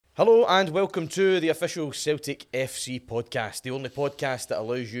Hello and welcome to the official Celtic FC podcast, the only podcast that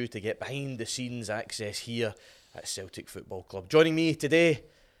allows you to get behind the scenes access here at Celtic Football Club. Joining me today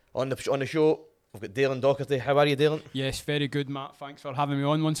on the show, we've got Dylan Docherty. How are you, Dylan? Yes, very good, Matt. Thanks for having me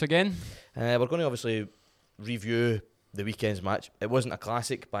on once again. We're going to obviously review the weekend's match. It wasn't a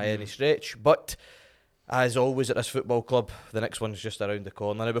classic by any stretch, but as always at this football club, the next one's just around the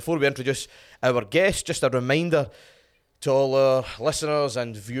corner. Now, before we introduce our guest, just a reminder to all our listeners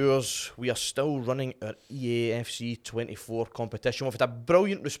and viewers, we are still running our EAFC 24 competition. We've had a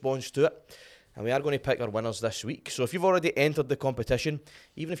brilliant response to it, and we are going to pick our winners this week. So if you've already entered the competition,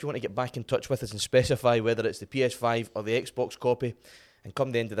 even if you want to get back in touch with us and specify whether it's the PS5 or the Xbox copy, and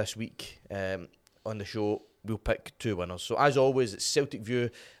come the end of this week on the show, we'll pick two winners. So as always, it's Celtic View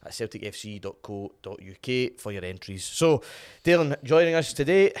at celticfc.co.uk for your entries. So Dylan, joining us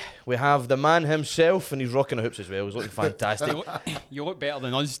today, we have the man himself, and he's rocking the hoops as well. He's looking fantastic. You look better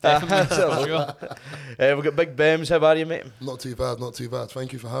than us, definitely. For sure. We've got Big BEMZ. How are you, mate? Not too bad.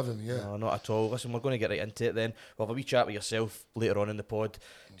 Thank you for having me. Yeah. No, not at all. Listen, we're going to get right into it then. We'll have a wee chat with yourself later on in the pod,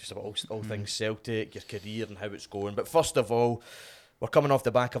 just about all things Celtic, your career and how it's going. But first of all, we're coming off the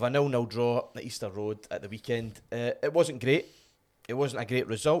back of a 0-0 draw at Easter Road at the weekend. It wasn't great. It wasn't a great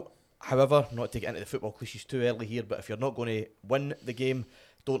result. However, not to get into the football cliches too early here, but if you're not going to win the game,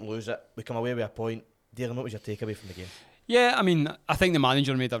 don't lose it. We come away with a point. Dylan, what was your takeaway from the game? Yeah, I mean, I think the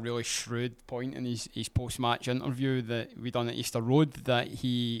manager made a really shrewd point in his post-match interview that we done at Easter Road, that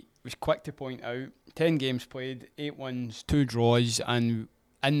he was quick to point out 10 games played, 8 wins, 2 draws, and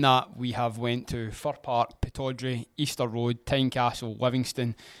in that we have went to Fir Park, Pittodrie, Easter Road, Tynecastle,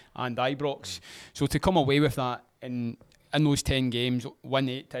 Livingston and Ibrox. So to come away with that in those 10 games, win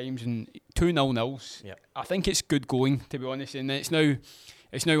 8 times and 2 0-0s, I think it's good going, to be honest. And it's now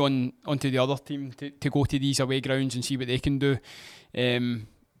on to the other team to go to these away grounds and see what they can do.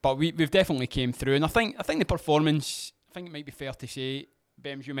 But we've definitely came through, and I think the performance, I think it might be fair to say,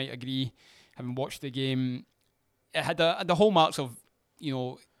 BEMZ, you might agree, having watched the game, it had the hallmarks of, you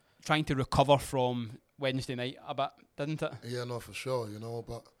know, trying to recover from Wednesday night a bit, didn't it? Yeah, no, for sure, you know,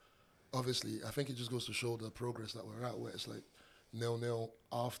 but obviously I think it just goes to show the progress that we're at, where it's like 0-0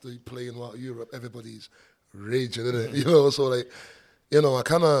 after playing Europe, everybody's raging, isn't it? You know, so like, you know, I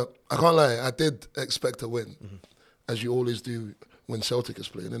can't lie, I did expect a win, as you always do when Celtic is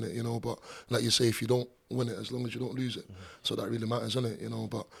playing, innit? You know, but like you say, if you don't win it, as long as you don't lose it, so that really matters, innit? You know,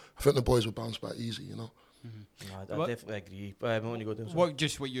 but I think the boys will bounce back easy, you know. No, I definitely agree.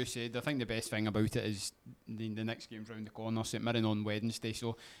 Just what you said, I think the best thing about it is the next game's round the corner, St Mirren on Wednesday,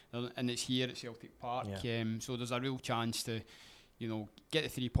 so and it's here at Celtic Park, so there's a real chance to, you know, get the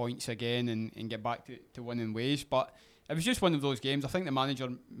 3 points again and get back to winning ways. But it was just one of those games. I think the manager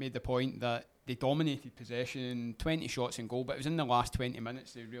made the point that they dominated possession, 20 shots in goal, but it was in the last 20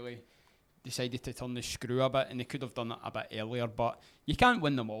 minutes they really decided to turn the screw a bit, and they could have done it a bit earlier, but you can't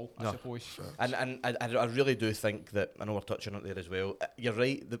win them all, I suppose. And I really do think that, I know we're touching on it there as well, you're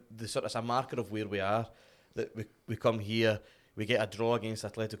right, the sort of, it's a marker of where we are, that we come here, we get a draw against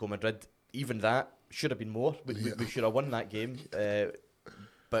Atletico Madrid. Even that should have been more. We should have won that game,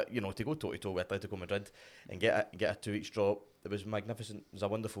 but you know, to go toe-to-toe with Atletico Madrid and get a 2-each draw, it was magnificent. It was a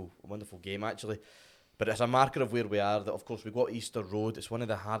wonderful game actually. But it's a marker of where we are, that of course we've got Easter Road. It's one of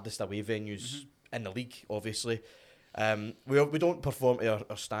the hardest away venues in the league, obviously. We don't perform to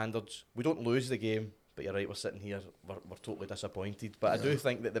our standards. We don't lose the game, but you're right, we're sitting here, we're totally disappointed. But I do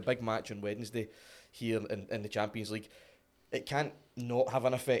think that the big match on Wednesday here in the Champions League, it can't not have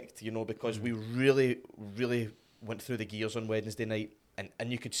an effect, you know, because we really, really went through the gears on Wednesday night.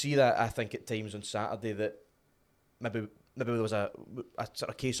 And you could see that, I think, at times on Saturday, that maybe there was a sort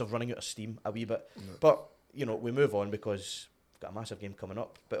of case of running out of steam a wee bit. But, you know, we move on because we've got a massive game coming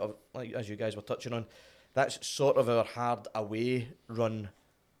up. But like, as you guys were touching on, that's sort of our hard away run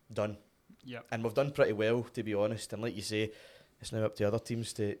done. Yep. And we've done pretty well, to be honest. And like you say, it's now up to other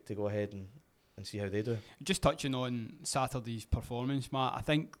teams to go ahead and see how they do. Just touching on Saturday's performance, Matt, I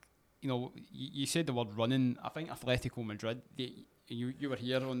think, you know, you said the word running. I think Atletico Madrid, you were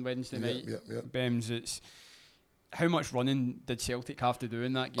here on Wednesday night, BEMZ, it's how much running did Celtic have to do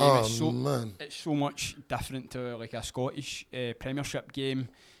in that game? It's so much different to like a Scottish Premiership game.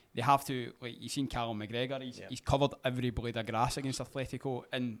 They have to, like, you've seen Callum McGregor, he's covered every blade of grass against Atletico,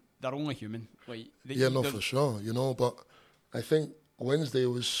 and they're only human. Like, for sure, you know, but I think Wednesday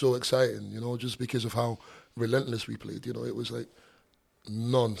was so exciting, you know, just because of how relentless we played, you know. It was like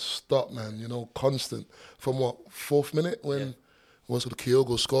non-stop, man, you know, constant. From what, 4th minute when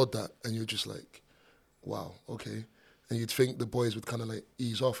Kyogo scored that, and you're just like, wow, okay. And you'd think the boys would kind of like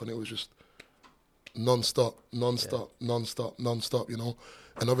ease off, and it was just non-stop, you know.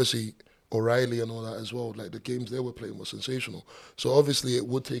 And obviously O'Reilly and all that as well, like the games they were playing were sensational. So obviously it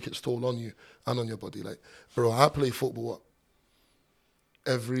would take its toll on you and on your body. Like, bro, I play football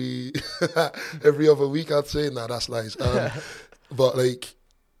every other week, I'd say. Nah, that's lies. But like,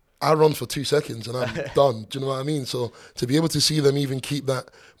 I run for 2 seconds and I'm done. Do you know what I mean? So to be able to see them even keep that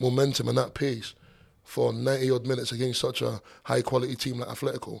momentum and that pace for 90 odd minutes against such a high quality team like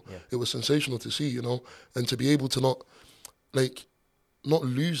Atletico, it was sensational to see, you know, and to be able to not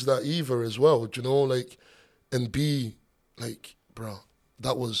lose that either as well, do you know, like, and be like, bro,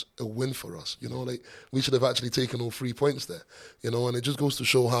 that was a win for us, you know, like, we should have actually taken all 3 points there, you know, and it just goes to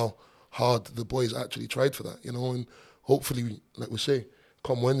show how hard the boys actually tried for that, you know, and hopefully, like we say,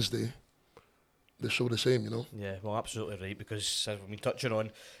 come Wednesday, they show the same, you know. Yeah, well, absolutely right, because as we've been touching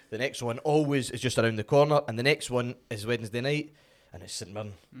on, the next one always is just around the corner, and the next one is Wednesday night, and it's St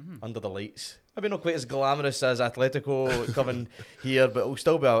Mirren under the lights. Maybe not quite as glamorous as Atletico coming here, but it'll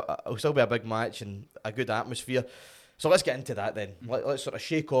still be a big match and a good atmosphere. So let's get into that then. Let's sort of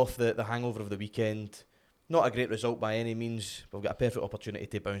shake off the hangover of the weekend. Not a great result by any means, but we've got a perfect opportunity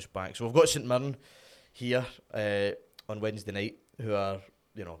to bounce back. So we've got St Mirren here on Wednesday night, who are,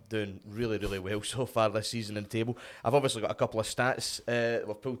 you know, doing really, really well so far this season in the table. I've obviously got a couple of stats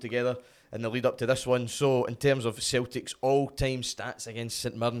we've pulled together in the lead up to this one. So in terms of Celtic's all-time stats against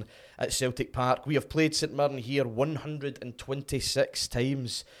St Mirren at Celtic Park, we have played St Mirren here 126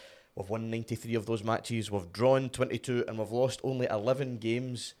 times. We've won 93 of those matches, we've drawn 22, and we've lost only 11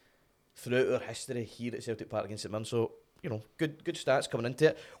 games throughout our history here at Celtic Park against St Mirren. So, you know, good stats coming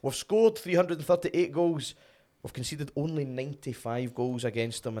into it. We've scored 338 goals. We've conceded only 95 goals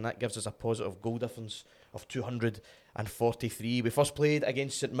against them, and that gives us a positive goal difference of 243. We first played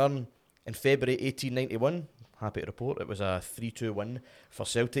against St Mirren in February 1891. Happy to report it was a 3-2 win for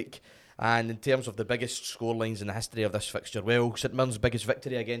Celtic. And in terms of the biggest scorelines in the history of this fixture, well, St Mirren's biggest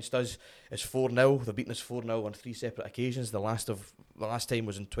victory against us is 4-0. They've beaten us 4-0 on 3 separate occasions. The last time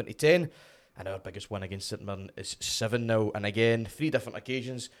was in 2010. And our biggest win against St Mirren is 7-0. And again, 3 different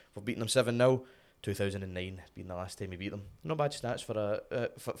occasions we've beaten them 7-0. 2009 has been the last time we beat them. Not bad stats for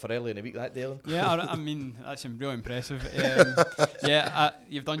early in the week, that, Dylan. Yeah, I mean, that's really impressive.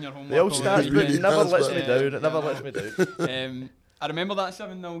 You've done your homework. The old stats really never does, lets man. me down. It never lets me down. I remember that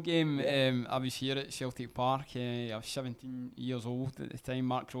 7-0 game. I was here at Celtic Park. I was 17 years old at the time.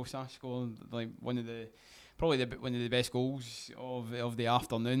 Mark Rosa scored like one of the best goals of the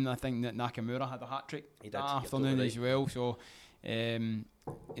afternoon. I think that Nakamura had a hat-trick that afternoon as well. So, in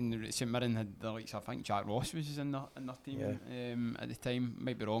St Mirren had the likes, I think Jack Ross was in their team at the time.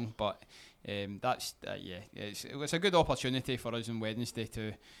 Might be wrong, but it was a good opportunity for us on Wednesday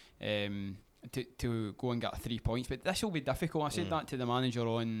to go and get 3 points, but this will be difficult. I said that to the manager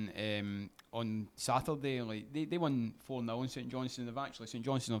on Saturday. Like they won 4-0 in St Johnstone. St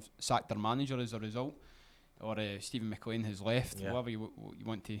Johnstone have sacked their manager as a result, or Stephen McLean has left. Whatever you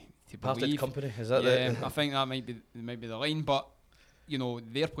want to believe. Parted company, is that? I think that might be the line, but you know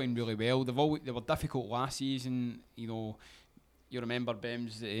they're playing really well. They were difficult last season. You know. You remember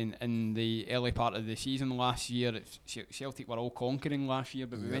BEMZ in the early part of the season last year. Celtic were all conquering last year,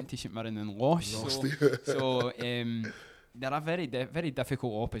 but we went to St Mirren and lost. So they're a very very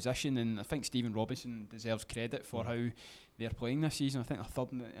difficult opposition, and I think Stephen Robinson deserves credit for how they're playing this season. I think they're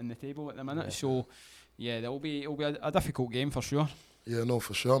third in the table at the minute. Yeah. So it'll be a difficult game for sure. Yeah, no,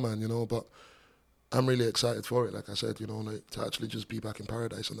 for sure, man. You know, but I'm really excited for it. Like I said, you know, like to actually just be back in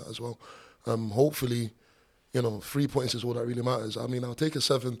paradise and that as well. Hopefully. You know, 3 points is all that really matters. I mean, I'll take a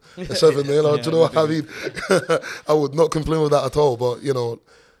 7-0. Do you know what I mean? I would not complain with that at all. But, you know,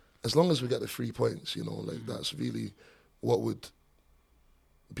 as long as we get the 3 points, you know, like that's really what would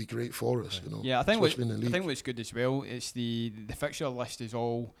be great for us, you know. Yeah, I think what's good as well is the fixture list is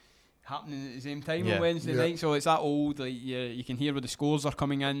all happening at the same time on Wednesday night. So it's that old, like you can hear where the scores are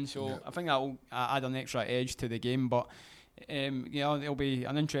coming in. So I think that'll add an extra edge to the game. But it'll be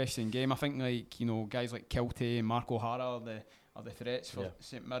an interesting game. I think guys like Kiltie and Mark O'Hara are the threats for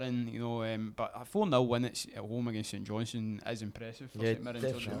St Mirren. But a 4-0 win at home against St Johnstone is impressive for St Mirren.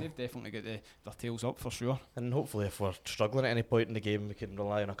 So they've definitely got their tails up for sure. And hopefully, if we're struggling at any point in the game, we can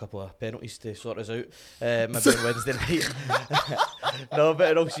rely on a couple of penalties to sort us out. Maybe on Wednesday night. No,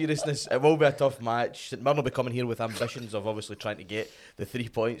 but in all seriousness, it will be a tough match. St Mirren will be coming here with ambitions of obviously trying to get the 3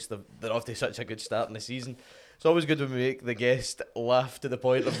 points. They're off to such a good start in the season. It's always good when we make the guest laugh to the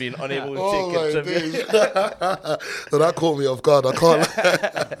point of being unable to take contribute. No, that caught me off guard. I can't.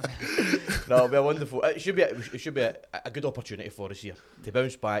 No, it'll be a wonderful. It should be a good opportunity for us here to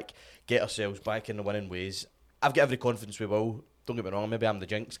bounce back, get ourselves back in the winning ways. I've got every confidence we will. don't get me wrong, maybe I'm the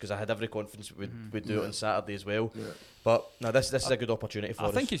jinx because I had every confidence we'd do it on Saturday as well. Yeah. But no, this is a good opportunity for us.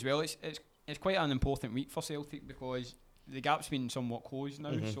 I think as well, it's quite an important week for Celtic because the gap's been somewhat closed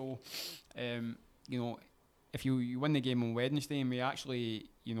now. So, you know, if you win the game on Wednesday and we actually,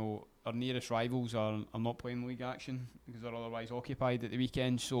 you know, our nearest rivals are not playing league action because they're otherwise occupied at the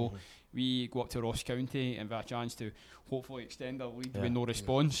weekend. So we go up to Ross County and have a chance to hopefully extend our lead with no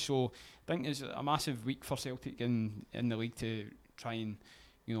response. So I think it's a massive week for Celtic in the league to try and,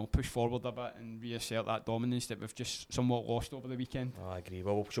 you know, push forward a bit and reassert that dominance that we've just somewhat lost over the weekend. I agree.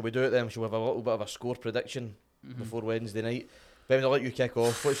 Well, shall we do it then? Shall we have a little bit of a score prediction before Wednesday night? Ben, I'll let you kick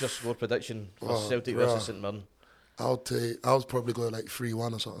off. What's your score prediction for Celtic versus St Mirren? I was probably going like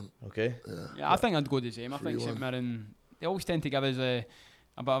 3-1 or something. Okay. Yeah, I think I'd go the same. I think 3-1. St Mirren, they always tend to give us a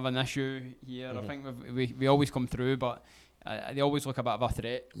bit of an issue here. I think we always come through, but they always look a bit of a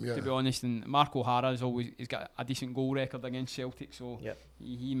threat, to be honest. And Mark O'Hara's he's got a decent goal record against Celtic, so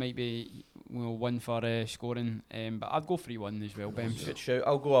he might be one for scoring. But I'd go 3-1 as well, Ben. Good shout.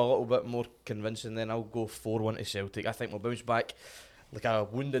 I'll go a little bit more convincing then. I'll go 4-1 to Celtic. I think we'll bounce back like a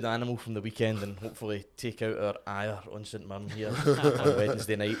wounded animal from the weekend and hopefully take out our ire on St Mirren here on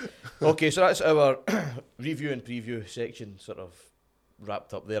Wednesday night. Okay, so that's our review and preview section sort of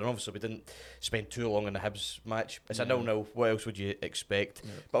wrapped up there. And obviously we didn't spend too long on the Hibs match. It's a 0-0. What else would you expect?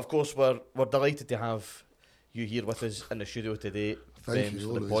 But of course we're delighted to have you here with us in the studio today. Thank you,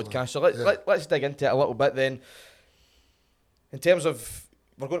 for the always, podcast. man. So let's dig into it a little bit then. In terms of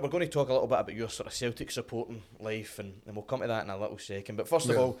we're going to talk a little bit about your sort of Celtic supporting life, and we'll come to that in a little second. But first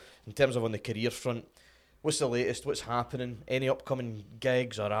of all, in terms of on the career front, what's the latest? What's happening? Any upcoming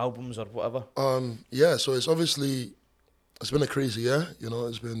gigs or albums or whatever? So it's been a crazy year. You know,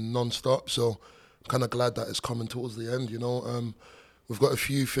 it's been non-stop. So I'm kind of glad that it's coming towards the end. You know, we've got a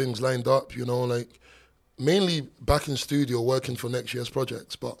few things lined up. You know, like mainly back in studio working for next year's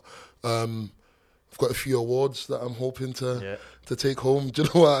projects, but. I've got a few awards that I'm hoping to take home. Do you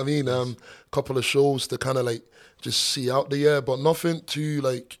know what I mean? A couple of shows to kind of like just see out the year, but nothing too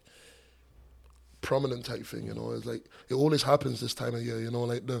like prominent type thing. You know, it's like it always happens this time of year. You know,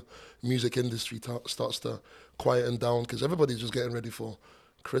 like the music industry starts to quieten down because everybody's just getting ready for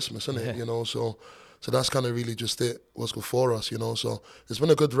Christmas, isn't it? You know, so that's kind of really just it. What's good for us, you know? So it's been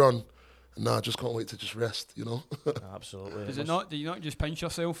a good run. Nah, I just can't wait to just rest, you know. Absolutely. Do you not just pinch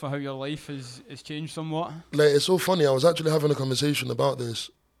yourself for how your life has changed somewhat? Like, it's so funny. I was actually having a conversation about this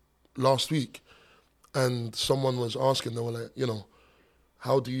last week, and someone was asking, they were like, you know,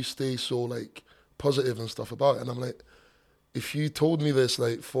 how do you stay so like positive and stuff about it? And I'm like, if you told me this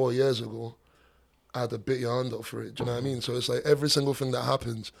like 4 years ago, I'd have bit your hand up for it. Do you know what I mean? So it's like every single thing that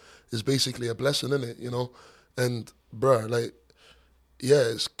happens is basically a blessing, innit? You know, and bruh, like. Yeah,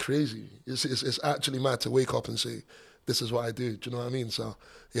 it's crazy. It's actually mad to wake up and say, this is what I do. Do you know what I mean? So,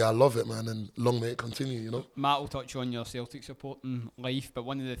 yeah, I love it, man, and long may it continue, you know? Matt will touch on your Celtic supporting life, but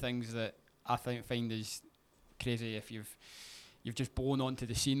one of the things that I find is crazy if you've just blown onto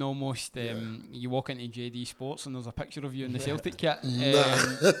the scene almost. You walk into JD Sports and there's a picture of you in the Celtic kit.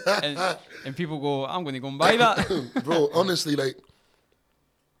 And people go, I'm going to go and buy that. Bro, honestly, like,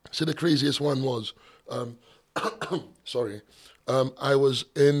 so the craziest one was, sorry, I was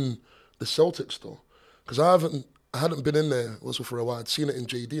in the Celtic store because I hadn't been in there also for a while. I'd seen it in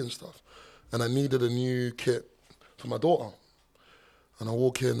JD and stuff, and I needed a new kit for my daughter. And I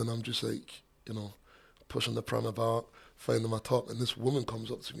walk in and I'm just like, you know, pushing the pram about, finding my top, and this woman comes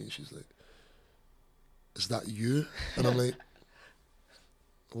up to me and she's like, "Is that you?" And I'm like,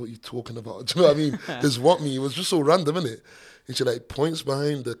 "What are you talking about?" Do you know what I mean? It's what me. It was just so random, innit? And she like points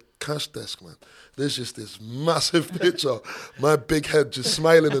behind the cash desk, man. There's just this massive picture, my big head just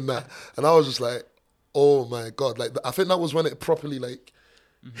smiling and that. And I was just like, oh my God. Like, I think that was when it properly like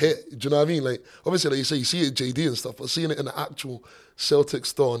hit. Do you know what I mean? Like, obviously, like you say, you see it at JD and stuff, but seeing it in the actual Celtic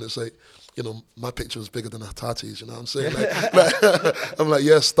store and it's like, you know, my picture was bigger than Hatate's, you know what I'm saying? Like, I'm like,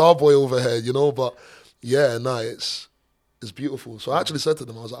 yeah, Starboy over here, you know? But yeah, nah, it's beautiful. So I actually said to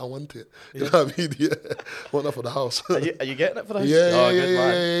them, I was like, I want it. You know what I mean? Yeah. Want that for the house. Are you getting it for the house?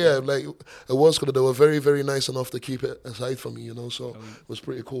 Yeah. Like, it was because they were very, very nice enough to keep it aside from me, you know, so it was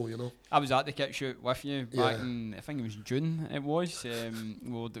pretty cool, you know. I was at the kit shoot with you back in, I think it was June it was. It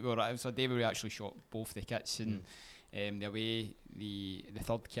was a day where we actually shot both the kits and the away, the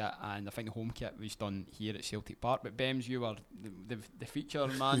third kit and I think the home kit was done here at Celtic Park. But BEMZ, you were the feature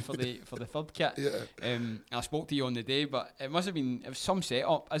man for the third kit. Yeah. I spoke to you on the day, but it was some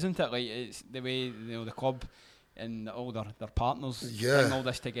setup, isn't it? Like it's the way, you know, the club and all their partners bring all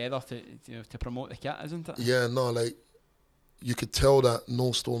this together to promote the kit, isn't it? Yeah, no, like you could tell that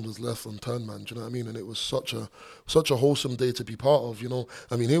no stone was left unturned, man. Do you know what I mean? And it was such a wholesome day to be part of, you know.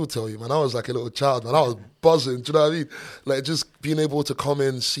 I mean, he would tell you, man, I was like a little child, man. I was buzzing, do you know what I mean? Like, just being able to come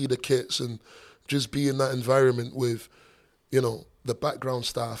in, see the kits, and just be in that environment with, you know, the background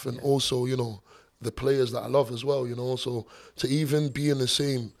staff and also, you know, the players that I love as well, you know. So to even be in the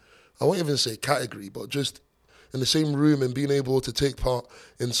same, I won't even say category, but just in the same room and being able to take part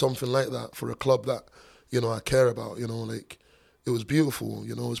in something like that for a club that, you know, I care about, you know, like, it was beautiful,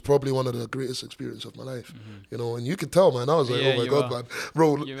 you know. It was probably one of the greatest experiences of my life, you know. And you could tell, man, I was like, oh my God, man.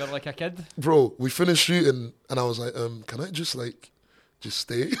 Bro. You were like a kid? Bro, we finished shooting and I was like, can I just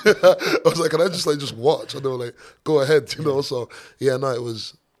stay? I was like, can I just watch? And they were like, go ahead, you know. So, yeah, no, it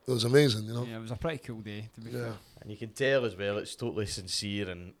was amazing, you know. Yeah, it was a pretty cool day, to be fair. And you can tell as well, it's totally sincere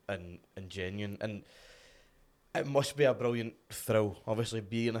and genuine. And it must be a brilliant thrill, obviously,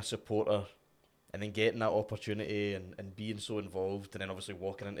 being a supporter and then getting that opportunity and being so involved, and then obviously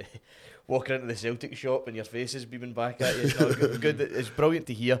walking into the Celtic shop and your face is beaming back at you. It's not good. It's brilliant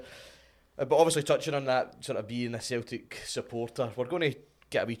to hear. But obviously touching on that, sort of being a Celtic supporter, we're going to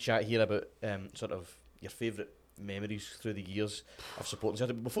get a wee chat here about sort of your favourite memories through the years of supporting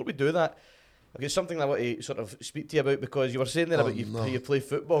Celtic. But before we do that, I've got something I want to sort of speak to you about, because you were saying there about how you play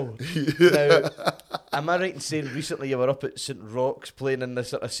football. Now, am I right in saying recently you were up at St Roch's playing in the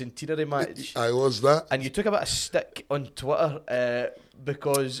sort of centenary match? I was that. And you took a bit of stick on Twitter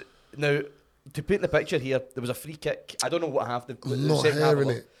because, now, to paint the picture here, there was a free kick. I don't know what half. Not hearing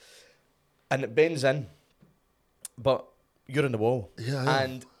it. And it bends in, but you're in the wall. Yeah.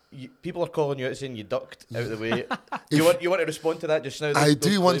 And people are calling you out saying you ducked out of the way. You want to respond to that just now? I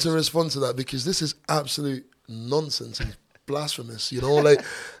do want to respond to that, because this is absolute nonsense and blasphemous, you know. Like,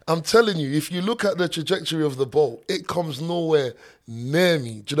 I'm telling you, if you look at the trajectory of the ball, it comes nowhere near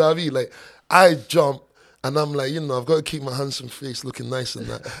me. Do you know what I mean? Like, I jump and I'm like, you know, I've got to keep my handsome face looking nice and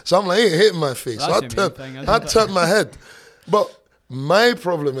that. So I'm like, it ain't hitting my face. That's So I turned my head. But my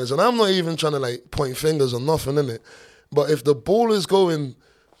problem is, and I'm not even trying to like point fingers or nothing, innit? But if the ball is going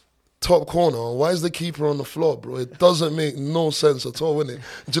top corner, why is the keeper on the floor, bro? It doesn't make no sense at all, innit?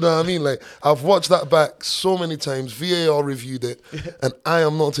 Do you know what I mean? Like, I've watched that back so many times. VAR reviewed it, and I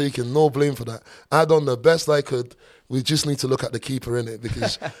am not taking no blame for that. I done the best I could. We just need to look at the keeper, innit?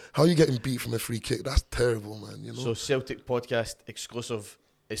 Because how are you getting beat from a free kick? That's terrible, man, you know? So Celtic podcast exclusive.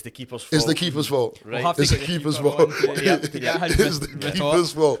 It's the keeper's fault. It's the keeper's fault. Right. It's the keeper's fault. It's the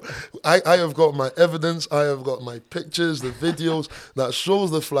keeper's fault. I have got my evidence. I have got my pictures, the videos that shows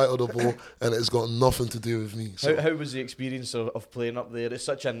the flight of the ball, and it's got nothing to do with me. So. How was the experience of playing up there? It's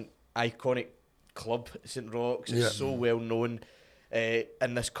such an iconic club, St Roch's. It's so well known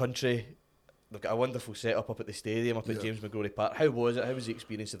in this country. They've got a wonderful setup up at the stadium, up at James McGrory Park. How was it? How was the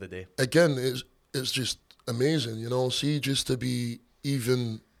experience of the day? Again, it's just amazing, you know. See, just to be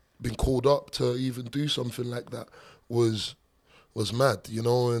even been called up to even do something like that was mad, you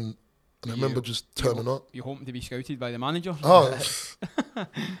know. And I remember just turning up. You hoping to be scouted by the manager? Oh,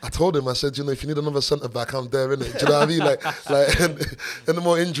 I told him, I said, you know, if you need another centre back, I'm there, innit? Do you know what I mean? Like, and the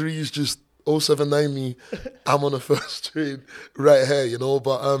more injuries, just 079 me, I'm on the first train right here, you know.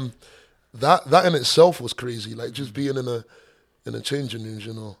 But that in itself was crazy. Like, just being in a changing room,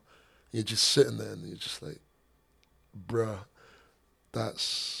 you know, you're just sitting there and you're just like, bruh,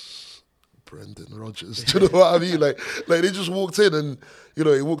 that's Brendan Rodgers. Do you know what I mean? Like they just walked in and, you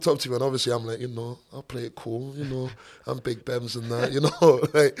know, he walked up to me and obviously I'm like, you know, I'll play it cool, you know, I'm big BEMZ and that, you know.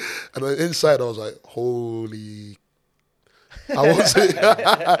 Like, and then inside I was like, holy, I won't say,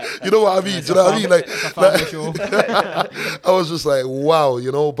 you know what I mean? Do you know what I mean? Like I was just like, wow,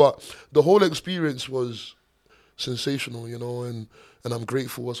 you know. But the whole experience was sensational, you know, and I'm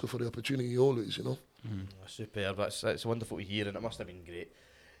grateful also for the opportunity always, you know. Superb. That's wonderful to hear, and it must have been great.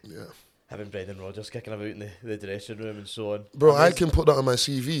 Yeah. Having Brendan Rodgers kicking about in the dressing room and so on. Bro, I can put that on my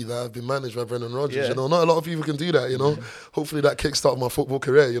CV that I've been managed by Brendan Rodgers, you know. Not a lot of people can do that, you know. Hopefully that kickstarted my football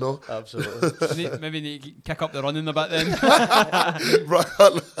career, you know. Absolutely. Maybe need to kick up the running a bit then. Right,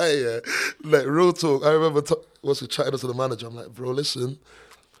 like real talk. I remember chatting to the manager. I'm like, bro, listen,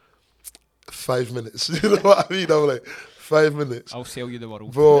 5 minutes. You know what I mean? I'm like, 5 minutes. I'll sell you the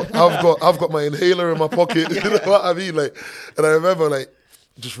world. Bro, I've got my inhaler in my pocket. You know what I mean? Like, and I remember like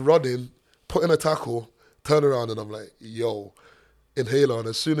just running, putting a tackle, turn around, and I'm like, yo, inhaler. And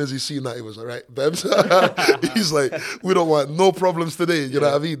as soon as he seen that, he was like, right, BEMZ. He's like, we don't want no problems today. You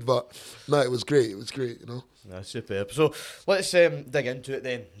know what I mean? But no, it was great. It was great, you know. No, superb. So let's dig into it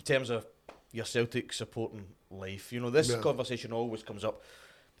then in terms of your Celtic supporting life. You know, this conversation always comes up.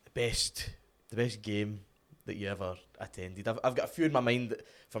 The best game that you ever attended. I've got a few in my mind that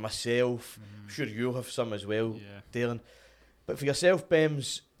for myself. I'm sure you'll have some as well, Darren. But for yourself,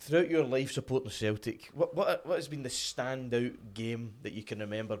 BEMZ, throughout your life supporting Celtic, what has been the standout game that you can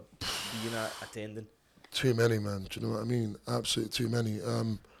remember being attending? Too many, man. Do you know what I mean? Absolutely too many.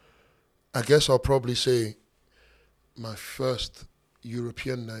 I guess I'll probably say my first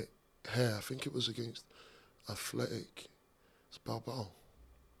European night here, I think it was against Athletic. It's Bilbao.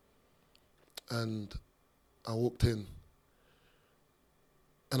 And I walked in.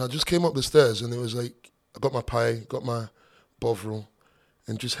 And I just came up the stairs and it was like, I got my pie, got my bovril,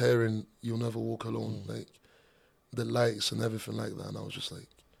 and just hearing You'll Never Walk Alone, like the lights and everything like that. And I was just like,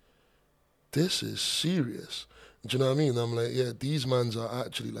 this is serious. Do you know what I mean? I'm like, yeah, these mans are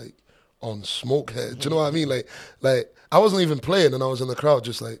actually like on smoke here. Do you know what I mean? Like I wasn't even playing and I was in the crowd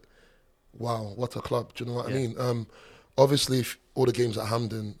just like, wow, what a club. Do you know what I mean? Obviously, all the games at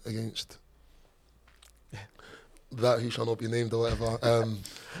Hampden against that who shall not be named or whatever.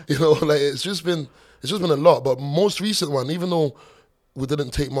 You know, like it's just been a lot. But most recent one, even though we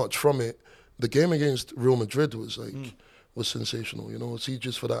didn't take much from it, the game against Real Madrid was like was sensational. You know, see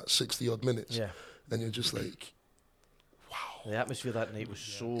just for that 60 odd minutes, and you're just like, wow. The atmosphere that night was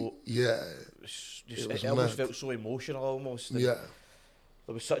so it almost felt so emotional almost. Yeah.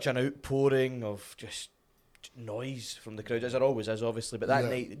 There was such an outpouring of just noise from the crowd, as there always is, obviously. But that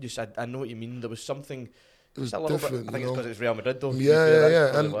night, just I know what you mean. There was something. It was a little different. Bit, I think it's because it's Real Madrid, though.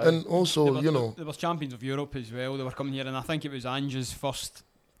 Yeah. And also, there you know, there was champions of Europe as well. They were coming here, and I think it was Ange's first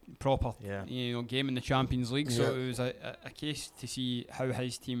proper, game in the Champions League. So it was a case to see how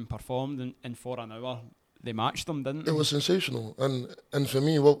his team performed, and for an hour they matched them, didn't they? It was sensational, and for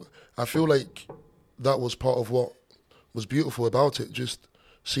me, I feel like that was part of what was beautiful about it. Just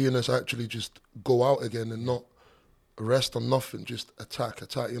seeing us actually just go out again and not rest on nothing, just attack.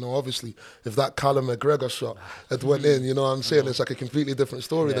 You know, obviously, if that Callum McGregor shot had went in, you know what I'm saying? It's like a completely different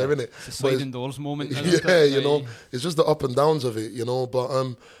story there, isn't it? It's a sliding doors moment. You know, it's just the up and downs of it, you know. But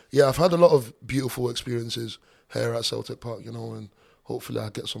I've had a lot of beautiful experiences here at Celtic Park, you know, and hopefully I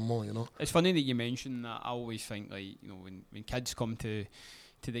get some more, you know. It's funny that you mention that. I always think, like, you know, when kids come to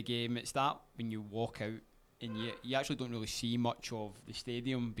the game, it's that when you walk out and you actually don't really see much of the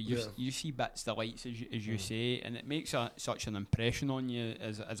stadium, but you see bits, the lights, as you say, and it makes such an impression on you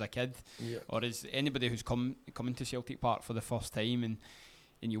as a kid, or as anybody who's coming to Celtic Park for the first time, and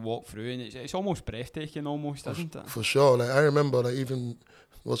you walk through, and it's almost breathtaking, almost, isn't it? For sure. Like I remember, like even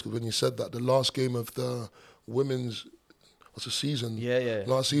when you said that, the last game of the women's season?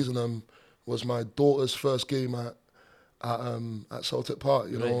 Last season was my daughter's first game at Celtic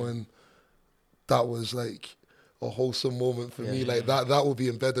Park, you know, and that was like a wholesome moment for me. Like that will be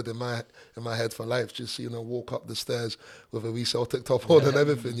embedded in my head for life. Just seeing her walk up the stairs with a wee Celtic top on and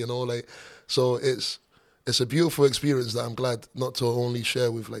everything, you know. Like, so it's a beautiful experience that I'm glad not to only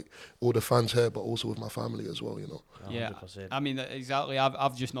share with like all the fans here, but also with my family as well, you know. 100%. I mean, exactly.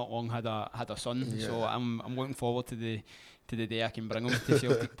 I've just not long had a son, so I'm looking forward to the day I can bring him to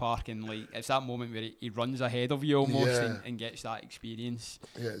Celtic Park, and like it's that moment where he runs ahead of you almost and gets that experience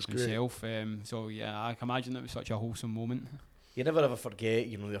himself. So I can imagine it was such a wholesome moment. You never ever forget,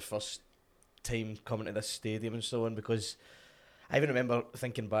 you know, your first time coming to this stadium and so on, because I even remember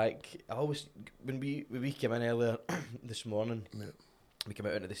thinking back. I always, when we came in earlier this morning, we came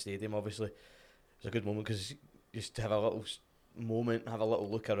out into the stadium. Obviously, it was a good moment because just to have a little moment, have a little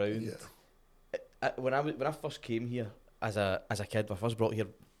look around. When I first came here as a kid, when I first brought here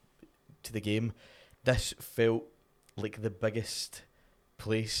to the game, this felt like the biggest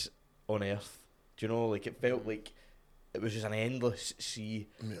place on earth. Do you know? Like it felt like it was just an endless sea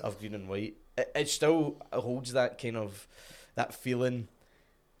of green and white. It still holds that kind of that feeling,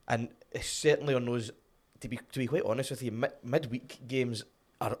 and it's certainly on those. To be quite honest with you, midweek games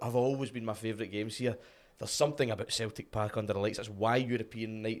have always been my favourite games here. There's something about Celtic Park under the lights. That's why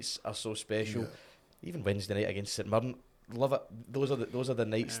European nights are so special. Even Wednesday night against St Mirren, love it. Those are the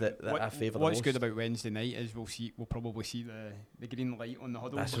nights that I favour the most. What's good about Wednesday night is we'll probably see the green light on the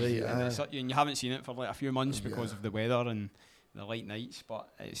huddle. That's right. And you haven't seen it for like a few months because of the weather and the light nights, but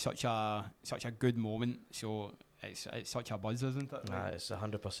it's such a good moment. So it's such a buzz, isn't it? It's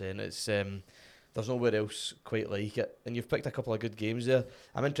 100%. It's there's nowhere else quite like it, and you've picked a couple of good games there.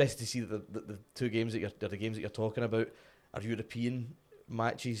 I'm interested to see that the two games that you're talking about are European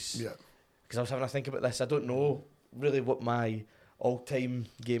matches. Yeah. Because I was having a think about this. I don't know really what my all-time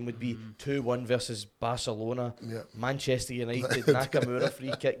game would be. 2-1 versus Barcelona. Yeah. Manchester United, Nakamura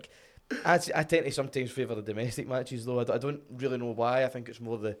free kick. I tend to sometimes favour the domestic matches, though. I don't really know why. I think it's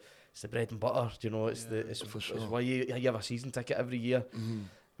more it's the bread and butter. Do you know? It's for sure. It's why you have a season ticket every year.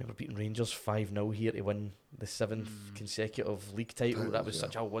 remember beating Rangers 5-0 here to win the 7th consecutive league title. That was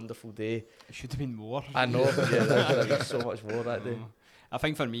such a wonderful day. It should have been more. I know, yeah, there should have been so much more that day. I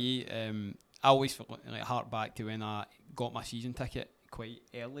think for me, I always feel like hark back to when I got my season ticket quite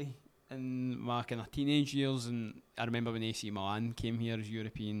early in my kind of teenage years, and I remember when AC Milan came here as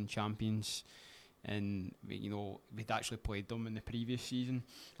European champions, and we'd actually played them in the previous season.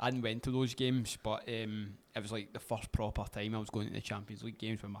 I hadn't went to those games, but it was like the first proper time I was going to the Champions League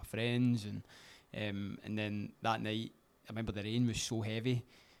games with my friends, and then that night I remember the rain was so heavy.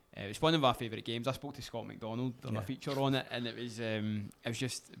 It was one of our favourite games. I spoke to Scott McDonald on a feature on it, and it was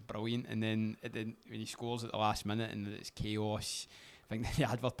just brilliant. And then when he scores at the last minute and it's chaos, I think the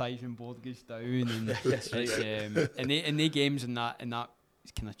advertising board goes down, and and the games in that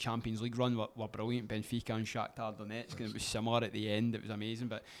kind of Champions League run were brilliant. Benfica and Shakhtar Donetsk, and it was similar at the end. It was amazing,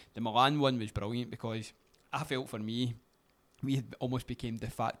 but the Milan one was brilliant because I felt for me, we had almost became de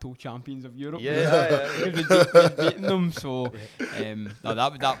facto champions of Europe. We'd beaten them. So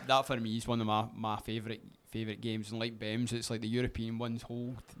that for me is one of my favourite games. And like BEMZ, it's like the European ones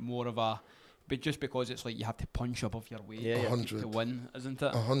hold more of a, but just because it's like you have to punch above your weight to win, isn't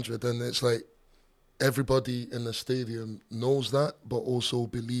it? 100, and it's like everybody in the stadium knows that, but also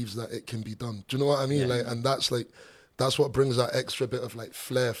believes that it can be done. Do you know what I mean? Like, and that's what brings that extra bit of like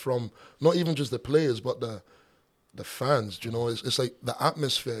flair from not even just the players, but the fans. Do you know? It's like the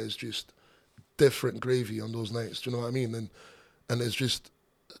atmosphere is just different gravy on those nights. Do you know what I mean? And it's just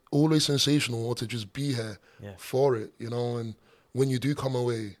always sensational to just be here for it. And when you do come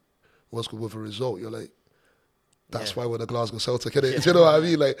away with a result, you're like, that's why we're the Glasgow Celtic, innit? Do you know what I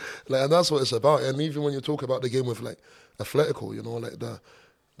mean? Like, and that's what it's about. And even when you talk about the game with like Atletico, like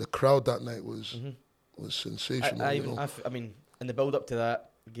the crowd that night was sensational. I mean, in the build up to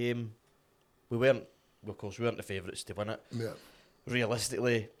that game, we weren't the favourites to win it. Yeah.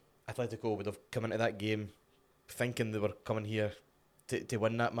 Realistically, Atletico would have come into that game thinking they were coming here to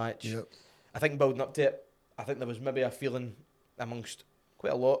win that match. Yep. I think building up to it, I think there was maybe a feeling amongst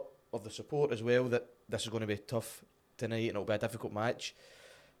quite a lot of the support as well that this is going to be tough tonight and it'll be a difficult match.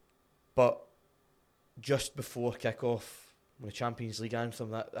 But just before kick-off, when the Champions League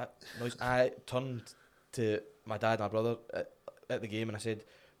anthem, that noise, I turned to my dad and my brother at the game and I said,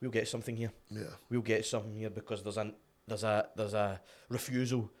 we'll get something here. Yeah. We'll get something here because there's a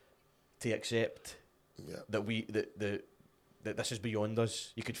refusal to accept that this is beyond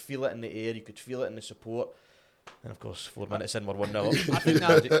us. You could feel it in the air, you could feel it in the support. And of course, 4 minutes in, we're 1-0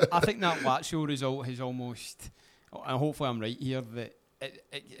 up. I think that Lazio result has almost, and hopefully I'm right here, that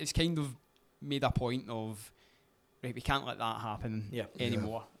it's kind of made a point of, right, we can't let that happen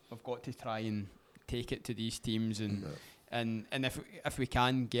anymore. We've got to try and take it to these teams and if we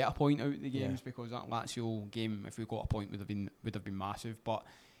can get a point out of the games, because that Lazio game, if we got a point, would have been massive. But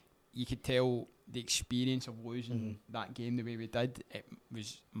you could tell the experience of losing that game the way we did, it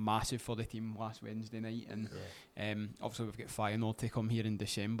was massive for the team last Wednesday night. And obviously we've got Feyenoord to come here in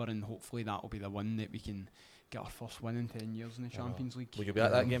December, and hopefully that will be the one that we can get our first win in 10 years in the Champions League. Will you be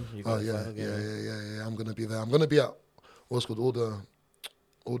at that game? Yeah. I'm going to be there. I'm going to be at what's called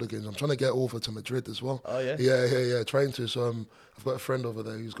all the games. I'm trying to get over to Madrid as well. Oh yeah? Yeah. Trying to. So I've got a friend over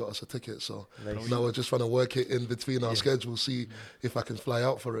there who's got us a ticket. So now we're just trying to work it in between our schedules, see if I can fly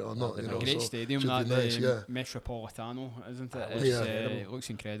out for it or not. Great stadium, that nice, Metropolitano, isn't it? It looks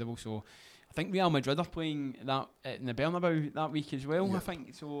incredible. So I think Real Madrid are playing that in the Bernabeu that week as well. I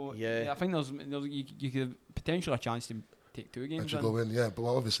think so. I think there's you could potentially a chance to take 2 games. Actually go in, but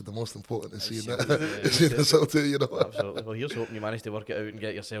obviously the most important is seeing the Celtic, Absolutely. Well, here's hoping you manage to work it out and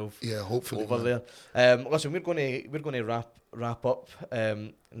get yourself hopefully over there. Listen, we're going to wrap up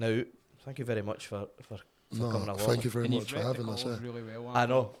now. Thank you very much for coming along. Thank you very much for having us. Really well, I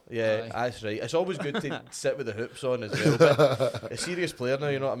know, that's right. It's always good to sit with the hoops on as well. But a serious player now,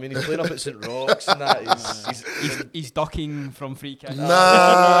 you know what I mean? He's playing up at St Roch's and that. He's ducking from free kicks.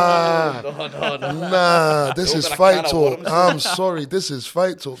 Nah, no. This is fight talk. I'm sorry, this is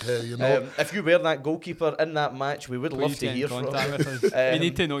fight talk here. If you were that goalkeeper in that match, we would love to hear from you. We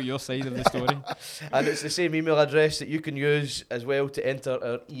need to know your side of the story. And it's the same email address that you can use as well to enter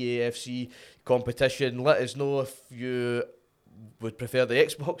our EAFC competition. Let us know if you would prefer the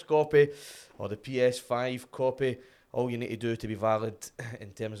Xbox copy or the PS5 copy. All you need to do to be valid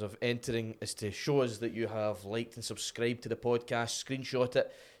in terms of entering is to show us that you have liked and subscribed to the podcast, screenshot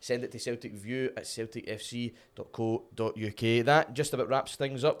it, send it to celticfc@celticfc.co.uk. That just about wraps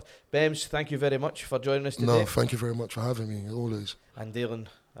things up. BEMZ, thank you very much for joining us today. No, thank you very much for having me, always. And Dalen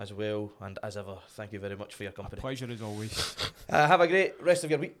as well, and as ever, thank you very much for your company. A pleasure as always. Have a great rest of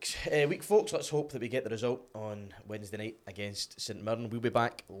your week, folks. Let's hope that we get the result on Wednesday night against St Mirren. We'll be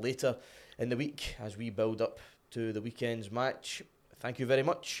back later in the week as we build up to the weekend's match. Thank you very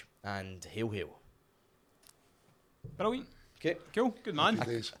much, and hail, hail. Brilliant. Okay, cool, good man.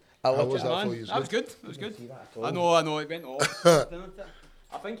 Happy days. I'll How let was you- that for you? That was good. That was good. I know, it went off. I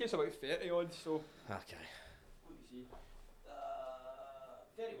think it's about 30 odd, so. Okay. Let me see.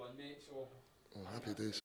 31, mate, so. Oh, happy days.